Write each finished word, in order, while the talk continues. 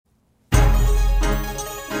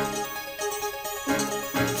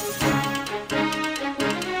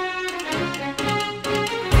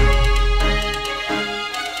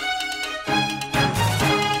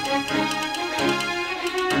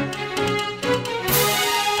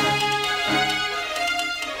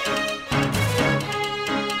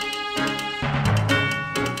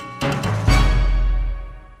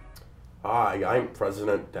I'm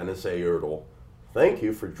President Dennis A. Erdl. Thank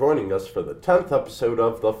you for joining us for the 10th episode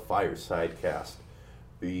of the Fireside Cast,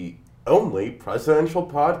 the only presidential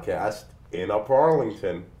podcast in Upper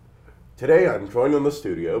Arlington. Today I'm joined in the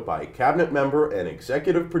studio by cabinet member and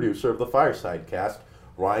executive producer of the Fireside Cast,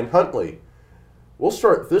 Ryan Huntley. We'll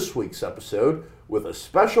start this week's episode with a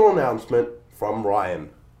special announcement from Ryan.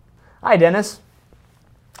 Hi, Dennis.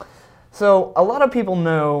 So a lot of people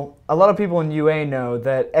in UA know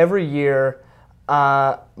that every year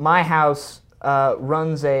my house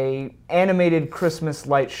runs a animated Christmas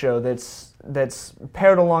light show that's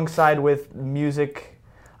paired alongside with music,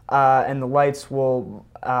 and the lights will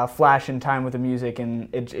flash in time with the music,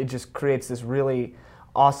 and it just creates this really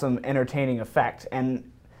awesome, entertaining effect.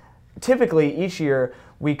 And typically, each year,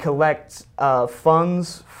 we collect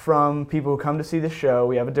funds from people who come to see the show.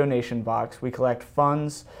 We have a donation box. We collect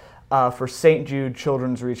funds for St. Jude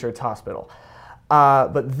Children's Research Hospital.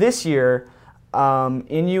 But this year,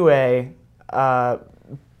 in UA,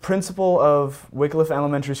 principal of Wycliffe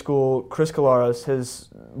Elementary School, Chris Collaros, has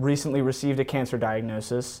recently received a cancer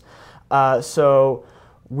diagnosis. So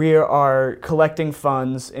we are collecting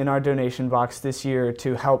funds in our donation box this year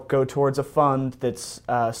to help go towards a fund that's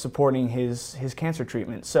supporting his cancer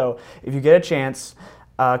treatment. So if you get a chance,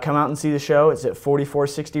 come out and see the show. It's at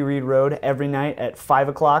 4460 Reed Road every night at 5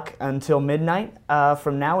 o'clock until midnight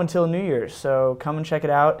from now until New Year's. So come and check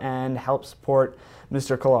it out and help support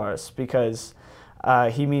Mr. Collaros, because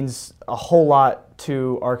he means a whole lot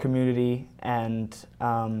to our community, and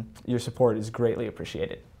your support is greatly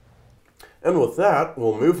appreciated. And with that,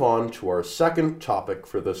 we'll move on to our second topic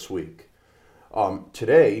for this week.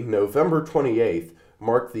 Today, November 28th,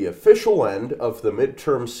 marked the official end of the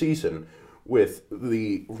midterm season, with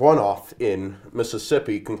the runoff in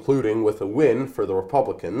Mississippi concluding with a win for the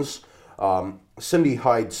Republicans. Cindy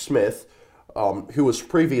Hyde-Smith, who was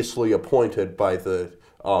previously appointed by the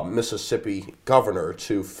Mississippi governor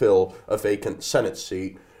to fill a vacant Senate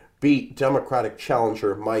seat, beat Democratic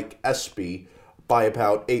challenger Mike Espy by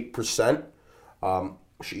about 8%.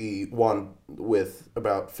 She won with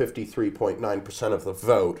about 53.9% of the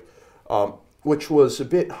vote, which was a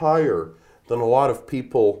bit higher than a lot of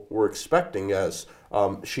people were expecting, as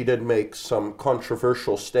she did make some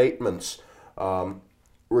controversial statements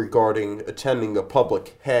regarding attending a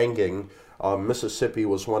public hanging. Mississippi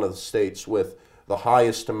was one of the states with the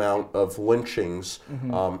highest amount of lynchings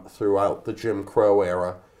throughout the Jim Crow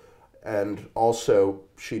era. And also,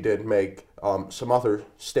 she did make some other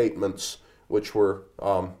statements which were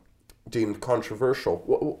deemed controversial.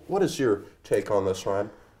 What is your take on this, Ryan?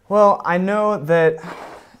 Well, I know that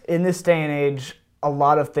in this day and age, a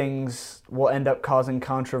lot of things will end up causing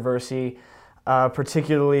controversy,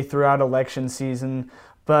 particularly throughout election season.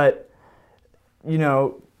 But, you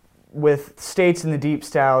know, with states in the Deep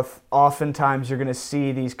South, oftentimes you're going to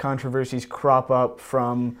see these controversies crop up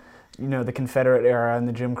from, you know, the Confederate era and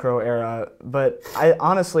the Jim Crow era. But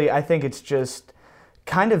I think it's just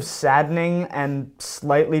kind of saddening and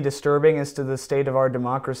slightly disturbing as to the state of our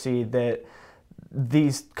democracy that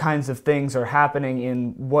these kinds of things are happening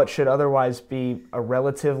in what should otherwise be a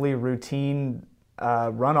relatively routine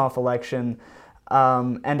runoff election,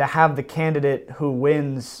 and to have the candidate who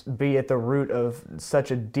wins be at the root of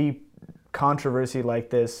such a deep controversy like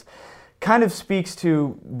this kind of speaks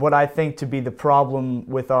to what I think to be the problem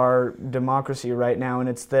with our democracy right now, and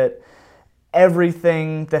it's that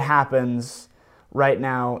everything that happens right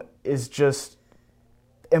now is just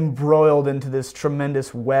embroiled into this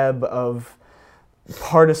tremendous web of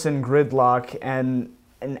partisan gridlock and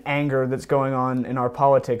anger that's going on in our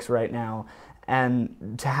politics right now.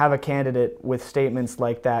 And to have a candidate with statements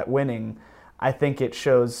like that winning, I think it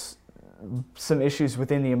shows some issues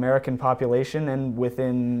within the American population and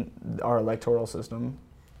within our electoral system.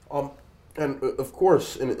 And of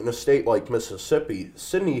course, in a state like Mississippi,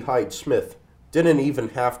 Cindy Hyde-Smith didn't even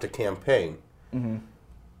have to campaign. Mm-hmm.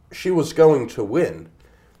 She was going to win.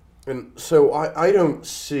 And so I don't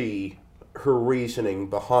see her reasoning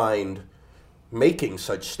behind making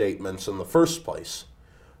such statements in the first place.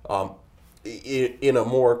 In a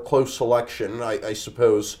more close election, I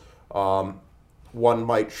suppose one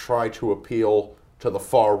might try to appeal to the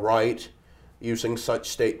far right using such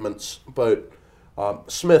statements, but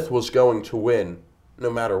Smith was going to win no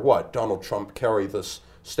matter what. Donald Trump carried this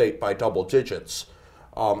state by double digits.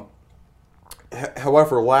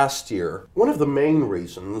 However, last year, one of the main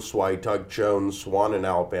reasons why Doug Jones won in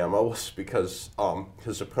Alabama was because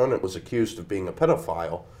his opponent was accused of being a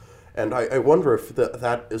pedophile. And I wonder if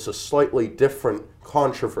that is a slightly different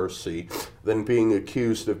controversy than being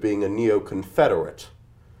accused of being a neo-Confederate.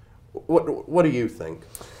 What do you think?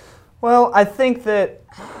 Well, I think that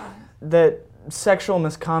sexual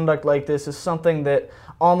misconduct like this is something that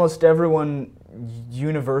almost everyone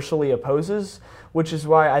universally opposes, which is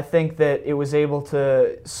why I think that it was able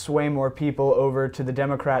to sway more people over to the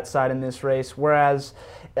Democrat side in this race, whereas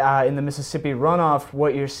in the Mississippi runoff,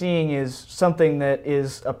 what you're seeing is something that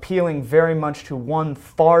is appealing very much to one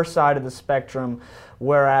far side of the spectrum,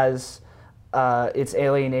 whereas it's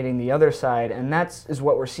alienating the other side. And that is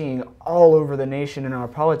what we're seeing all over the nation in our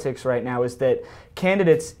politics right now, is that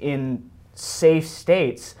candidates in safe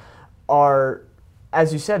states are,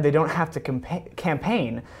 as you said, they don't have to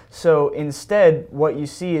campaign. So instead, what you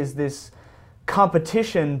see is this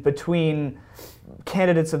competition between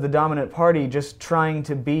candidates of the dominant party just trying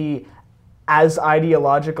to be as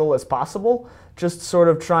ideological as possible, just sort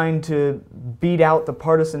of trying to beat out the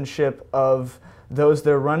partisanship of those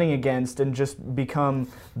they're running against and just become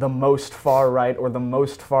the most far right or the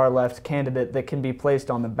most far left candidate that can be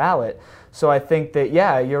placed on the ballot. So I think that,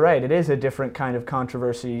 yeah, you're right, it is a different kind of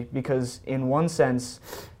controversy, because in one sense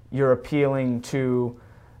you're appealing to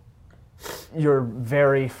your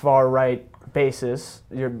very far right basis,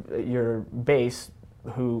 your base,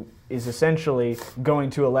 who is essentially going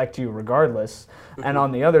to elect you regardless. And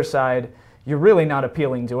on the other side, you're really not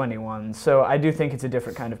appealing to anyone. So I do think it's a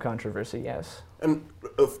different kind of controversy, yes. And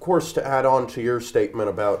of course, to add on to your statement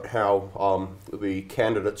about how the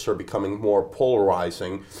candidates are becoming more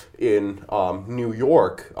polarizing, in New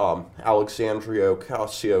York, Alexandria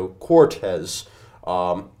Ocasio-Cortez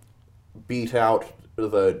beat out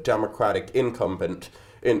the Democratic incumbent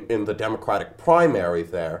in the Democratic primary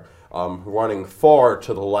there, running far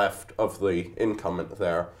to the left of the incumbent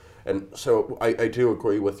there. And so I do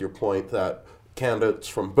agree with your point that candidates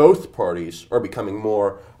from both parties are becoming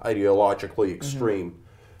more ideologically extreme.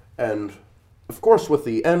 And of course, with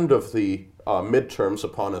the end of the midterms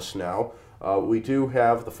upon us now, we do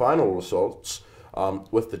have the final results,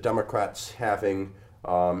 with the Democrats having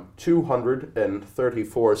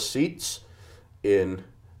 234 seats in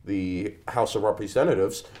the House of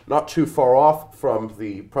Representatives, not too far off from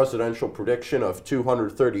the presidential prediction of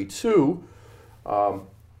 232.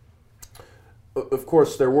 Of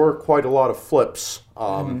course, there were quite a lot of flips,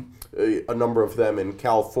 a number of them in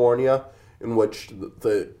California, in which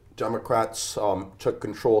the Democrats took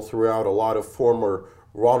control throughout a lot of former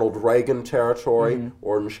Ronald Reagan territory,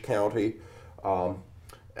 Orange County.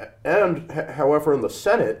 And, however, in the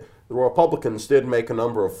Senate, the Republicans did make a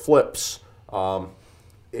number of flips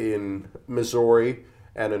in Missouri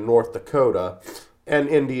and in North Dakota and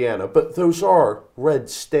Indiana. But those are red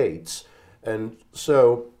states, and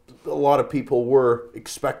so a lot of people were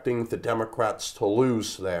expecting the Democrats to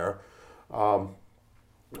lose there.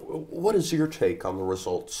 What is your take on the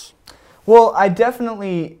results? Well, I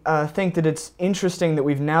definitely think that it's interesting that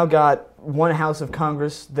we've now got one House of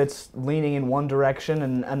Congress that's leaning in one direction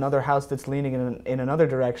and another House that's leaning in another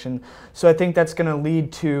direction. So I think that's going to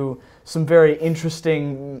lead to some very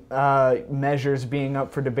interesting measures being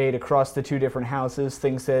up for debate across the two different houses,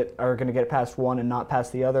 things that are going to get past one and not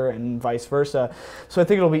past the other, and vice versa. So I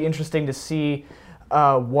think it'll be interesting to see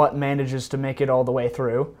what manages to make it all the way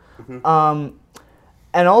through. And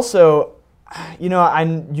also, you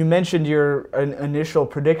know, you mentioned your initial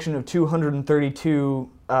prediction of 232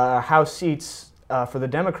 House seats for the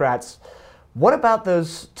Democrats. What about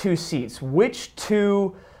those two seats? Which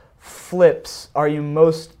two flips are you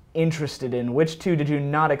most interested in? Which two did you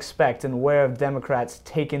not expect, and where have Democrats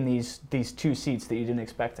taken these two seats that you didn't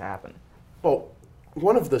expect to happen? Well,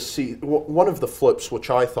 one of the flips which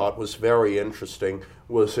I thought was very interesting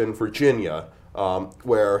was in Virginia,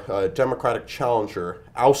 where a Democratic challenger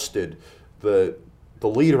ousted the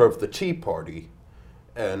leader of the Tea Party,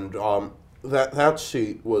 and that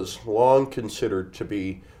seat was long considered to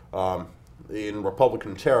be in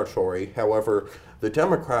Republican territory. However, the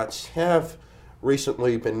Democrats have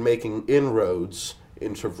recently been making inroads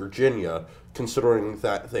into Virginia, considering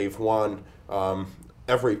that they've won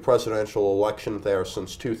every presidential election there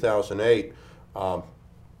since 2008.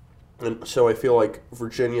 And so I feel like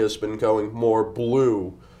Virginia's been going more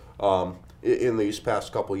blue in these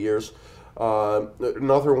past couple of years.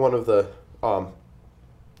 Another one of the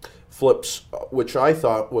flips, which I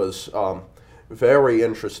thought was very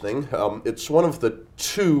interesting, it's one of the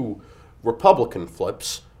two Republican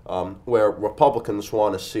flips, where Republicans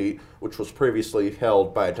won a seat which was previously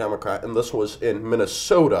held by a Democrat, and this was in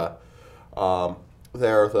Minnesota.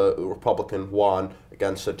 There, the Republican won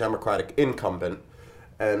against a Democratic incumbent,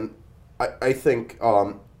 and I think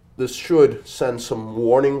this should send some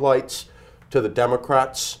warning lights to the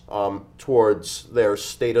Democrats towards their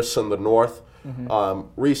status in the North.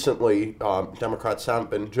 Recently, Democrats haven't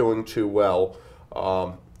been doing too well,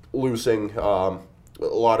 losing a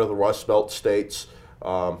lot of the Rust Belt states,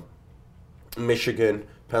 Michigan,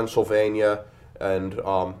 Pennsylvania, and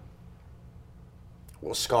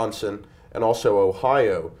Wisconsin, and also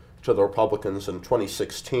Ohio to the Republicans in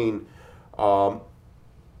 2016.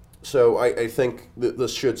 So I think that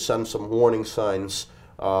this should send some warning signs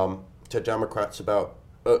to Democrats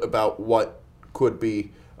about what could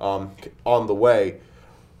be on the way.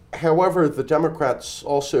 However, the Democrats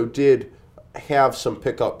also did have some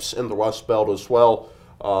pickups in the Rust Belt as well,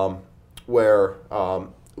 where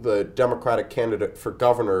the Democratic candidate for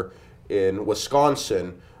governor in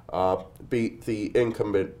Wisconsin beat the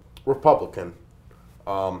incumbent Republican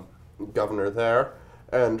governor there,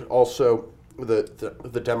 and also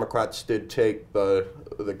the Democrats did take the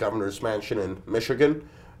governor's mansion in Michigan,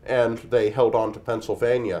 and they held on to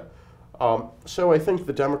Pennsylvania. So I think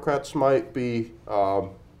the Democrats might be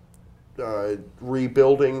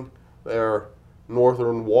rebuilding their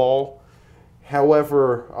northern wall.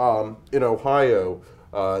 However, in Ohio,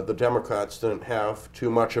 the Democrats didn't have too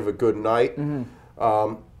much of a good night.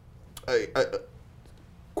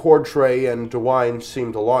 Cordray and DeWine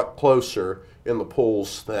seemed a lot closer in the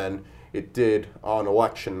polls than it did on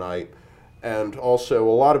election night. And also,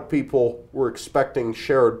 a lot of people were expecting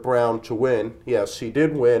Sherrod Brown to win. Yes, he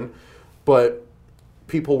did win, but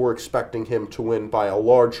people were expecting him to win by a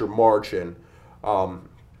larger margin. The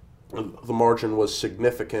margin was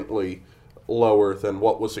significantly lower than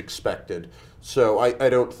what was expected. So I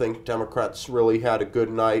don't think Democrats really had a good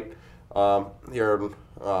night here in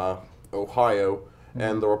Ohio,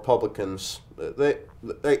 and the Republicans,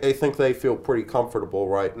 I think they feel pretty comfortable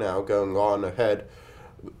right now going on ahead.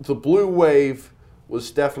 The blue wave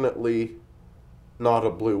was definitely not a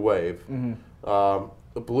blue wave. A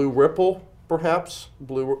blue ripple, perhaps,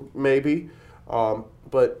 maybe,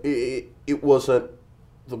 but it wasn't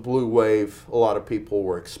the blue wave a lot of people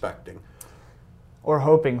were expecting. Or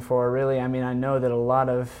hoping for, really. I mean, I know that a lot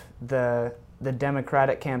of the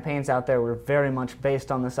Democratic campaigns out there were very much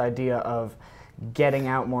based on this idea of getting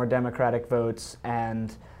out more Democratic votes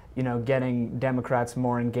and, you know, getting Democrats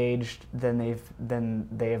more engaged than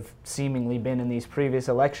they've seemingly been in these previous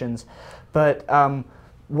elections. But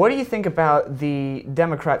what do you think about the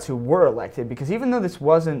Democrats who were elected? Because even though this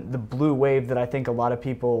wasn't the blue wave that I think a lot of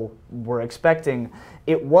people were expecting,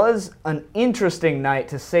 it was an interesting night,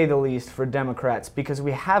 to say the least, for Democrats, because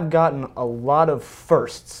we have gotten a lot of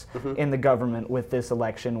firsts in the government with this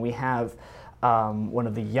election. We have one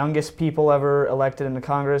of the youngest people ever elected into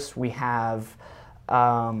Congress. We have,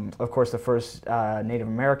 of course, the first Native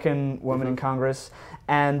American woman in Congress.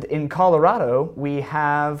 And in Colorado, we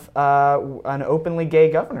have an openly gay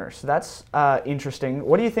governor. So that's interesting.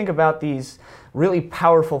 What do you think about these really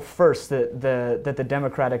powerful firsts that the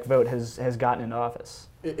Democratic vote has gotten into office?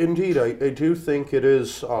 Indeed, I do think it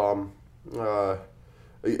is a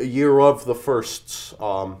year of the firsts.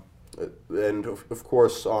 And of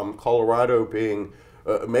course, Colorado being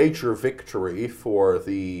a major victory for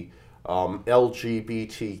the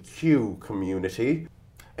LGBTQ community.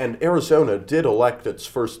 And Arizona did elect its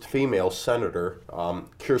first female senator,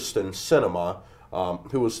 Kyrsten Sinema,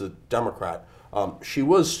 who was a Democrat. She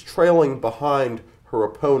was trailing behind her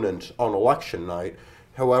opponent on election night.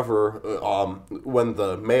 However, when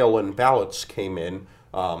the mail-in ballots came in,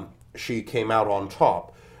 she came out on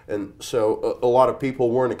top. And so a lot of people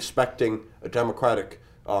weren't expecting a Democratic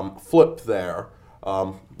flip there,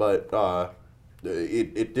 but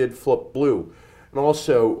it did flip blue. And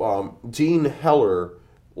also, Dean Heller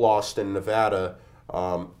lost in Nevada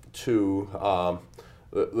to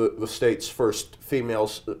the state's first female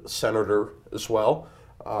senator as well.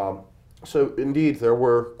 So indeed, there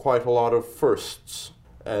were quite a lot of firsts.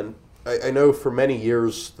 And I know for many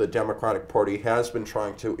years the Democratic Party has been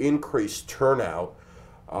trying to increase turnout.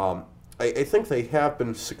 I think they have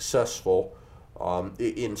been successful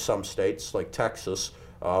in some states, like Texas,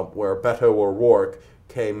 where Beto O'Rourke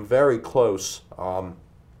came very close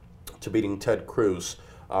to beating Ted Cruz.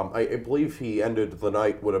 I believe he ended the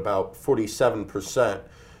night with about 47%,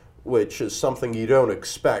 which is something you don't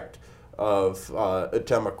expect of a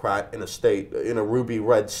Democrat in a ruby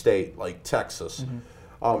red state like Texas.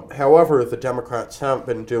 However, the Democrats haven't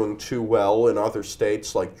been doing too well in other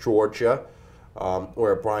states like Georgia,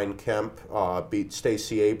 where Brian Kemp beat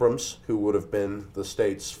Stacey Abrams, who would have been the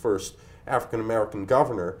state's first African-American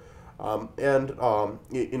governor. And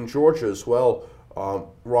in Georgia as well,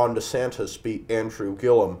 Ron DeSantis beat Andrew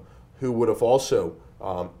Gillum, who would have also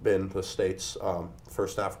been the state's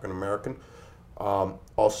first African-American.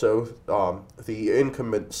 Also, the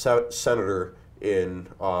incumbent senator in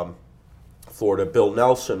Florida, Bill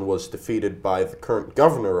Nelson, was defeated by the current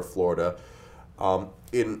governor of Florida.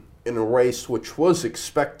 In in a race which was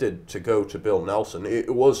expected to go to Bill Nelson.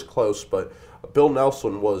 It was close, but Bill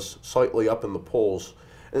Nelson was slightly up in the polls.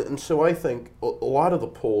 And so I think a lot of the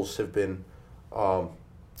polls have been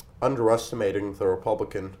underestimating the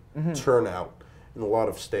Republican turnout in a lot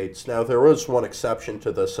of states. Now, there is one exception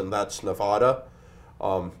to this, and that's Nevada.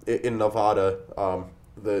 In Nevada,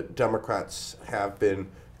 the Democrats have been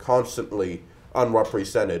constantly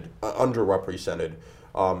underrepresented.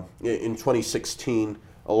 In 2016,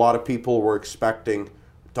 a lot of people were expecting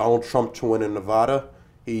Donald Trump to win in Nevada.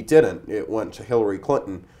 He didn't. It went to Hillary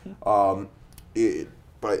Clinton.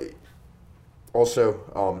 But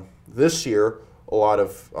also, this year, a lot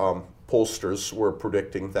of pollsters were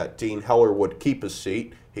predicting that Dean Heller would keep his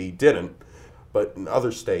seat. He didn't. But in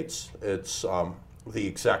other states, it's the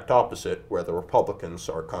exact opposite, where the Republicans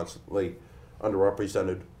are constantly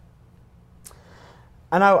underrepresented.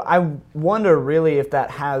 And I wonder really if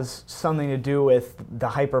that has something to do with the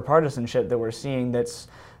hyperpartisanship that we're seeing that's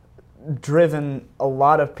driven a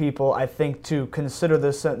lot of people, I think, to consider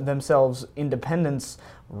themselves independents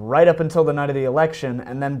right up until the night of the election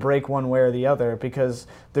and then break one way or the other, because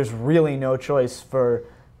there's really no choice for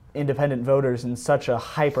independent voters in such a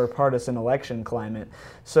hyper-partisan election climate.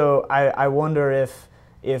 So I wonder if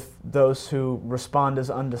those who respond as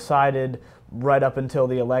undecided right up until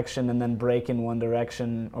the election and then break in one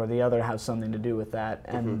direction or the other have something to do with that,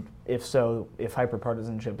 and if so, if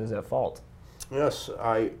hyper-partisanship is at fault. Yes,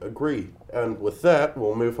 I agree. And with that,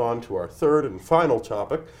 we'll move on to our third and final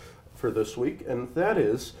topic for this week, and that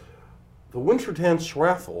is the Winter Dance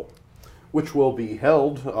Raffle, which will be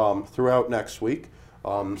held throughout next week.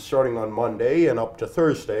 Starting on Monday and up to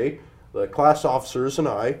Thursday, the class officers and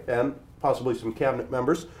I, and possibly some cabinet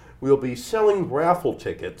members, will be selling raffle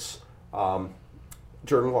tickets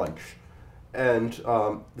during lunch. And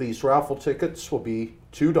these raffle tickets will be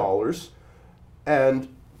 $2, and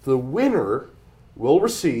the winner will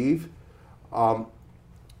receive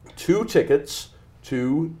 2 tickets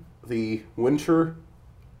to the Winter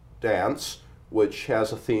Dance, which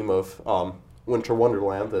has a theme of Winter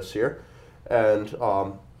Wonderland this year. And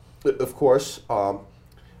of course,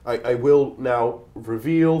 I will now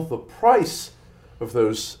reveal the price of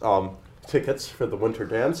those tickets for the Winter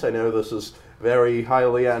Dance. I know this is very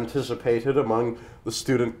highly anticipated among the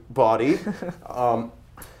student body.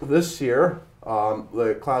 This year,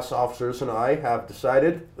 the class officers and I have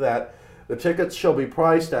decided that the tickets shall be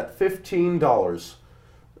priced at $15.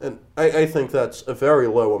 And I think that's a very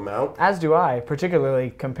low amount. As do I, particularly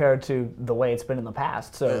compared to the way it's been in the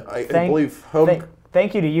past. So I believe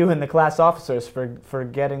thank you to you and the class officers for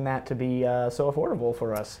getting that to be so affordable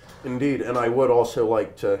for us. Indeed, and I would also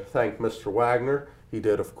like to thank Mr. Wagner. He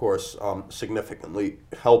did, of course, significantly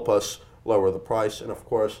help us lower the price, and of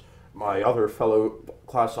course, my other fellow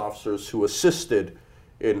class officers who assisted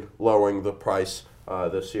in lowering the price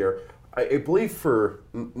this year. I believe for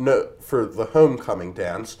the homecoming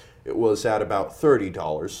dance, it was at about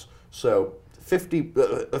 $30, so a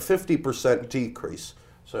 50% decrease.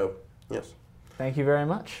 So yes. Thank you very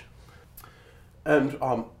much. And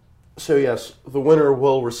so yes, the winner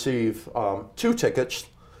will receive 2 tickets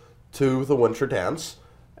to the Winter Dance,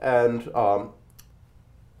 and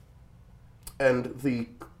the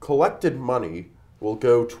collected money will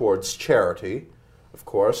go towards charity, of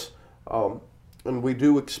course, and we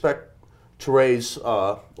do expect to raise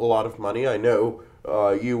a lot of money. I know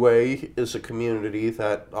UA is a community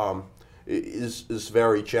that is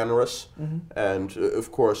very generous, and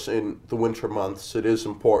of course in the winter months it is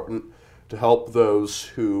important to help those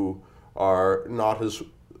who are not as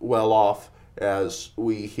well off as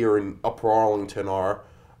we here in Upper Arlington are,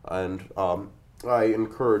 and I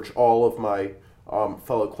encourage all of my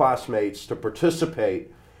fellow classmates to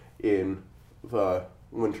participate in the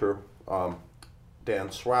Winter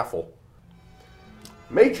Dance Raffle.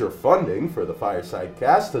 Major funding for the Fireside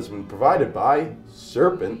Cast has been provided by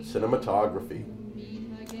Serpent Cinematography,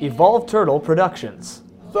 Evolved Turtle Productions,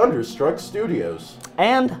 Thunderstruck Studios,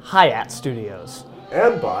 and Hyatt Studios,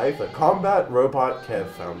 and by the Combat Robot Kev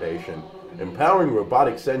Foundation, empowering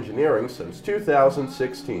robotics engineering since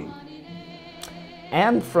 2016.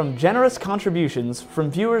 And from generous contributions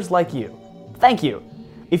from viewers like you. Thank you!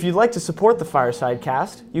 If you'd like to support the Fireside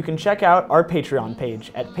Cast, you can check out our Patreon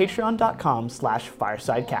page at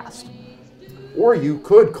patreon.com/firesidecast. Or you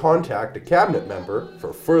could contact a cabinet member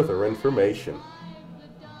for further information.